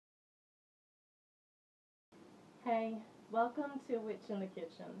Hey, welcome to Witch in the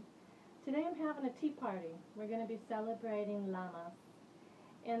Kitchen. Today I'm having a tea party. We're going to be celebrating Lammas.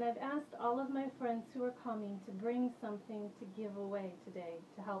 And I've asked all of my friends who are coming to bring something to give away today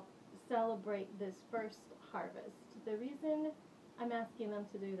to help celebrate this first harvest. The reason I'm asking them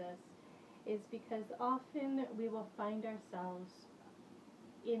to do this is because often we will find ourselves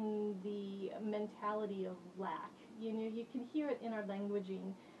in the mentality of lack. You know, you can hear it in our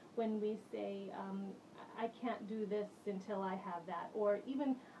languaging when we say, I can't do this until I have that, or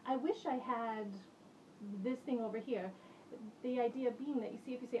even, I wish I had this thing over here. The idea being that, you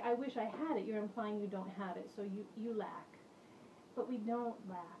see, if you say, I wish I had it, you're implying you don't have it, so you lack. But we don't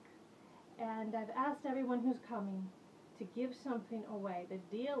lack. And I've asked everyone who's coming to give something away. The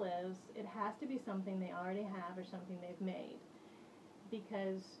deal is, it has to be something they already have or something they've made.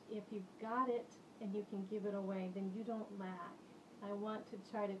 Because if you've got it and you can give it away, then you don't lack. I want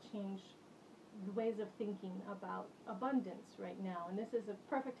to try to change the ways of thinking about abundance right now, and this is a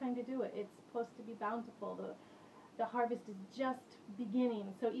perfect time to do it. It's supposed to be bountiful. The harvest is just beginning,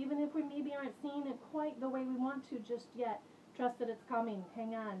 so even if we maybe aren't seeing it quite the way we want to just yet, trust that it's coming.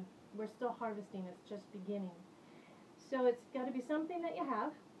 Hang on, we're still harvesting. It's just beginning. So it's got to be something that you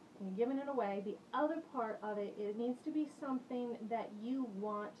have and you're giving it away. The other part of it, it needs to be something that you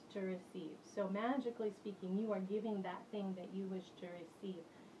want to receive. So magically speaking, you are giving that thing that you wish to receive.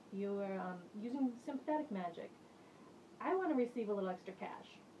 You are using sympathetic magic. I want to receive a little extra cash.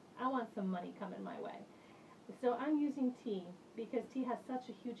 I want some money coming my way. So I'm using tea because tea has such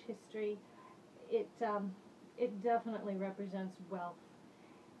a huge history. It definitely represents wealth.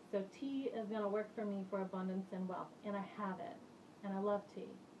 So tea is going to work for me for abundance and wealth, and I have it. And I love tea.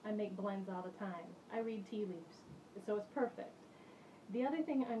 I make blends all the time. I read tea leaves, so it's perfect. The other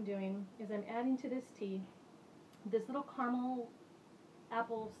thing I'm doing is I'm adding to this tea this little caramel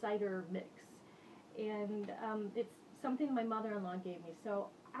apple cider mix, and it's something my mother-in-law gave me, so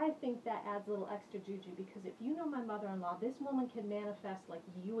I think that adds a little extra juju, because if you know my mother-in-law, this woman can manifest like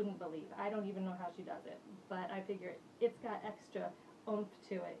you wouldn't believe. I don't even know how she does it, but I figure it's got extra oomph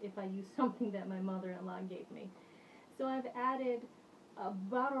to it if I use something that my mother-in-law gave me. So I've added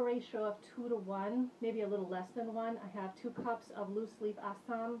about a ratio of 2 to 1, maybe a little less than 1. I have 2 cups of loose leaf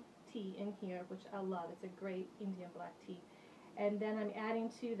Assam tea in here, which I love. It's a great Indian black tea. And then I'm adding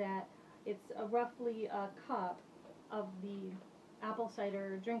to that, it's roughly a cup of the apple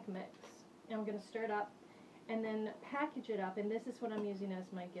cider drink mix. And I'm going to stir it up and then package it up, and this is what I'm using as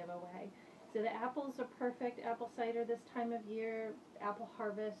my giveaway. So the apples are perfect apple cider this time of year, apple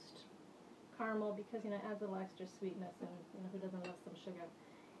harvest, caramel, because it adds a little extra sweetness, and who doesn't love some sugar.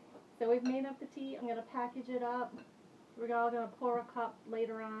 So we've made up the tea. I'm going to package it up. We're all going to pour a cup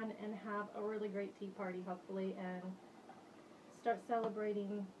later on and have a really great tea party, hopefully, and start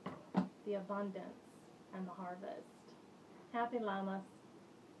celebrating the abundance and the harvest. Happy Lammas.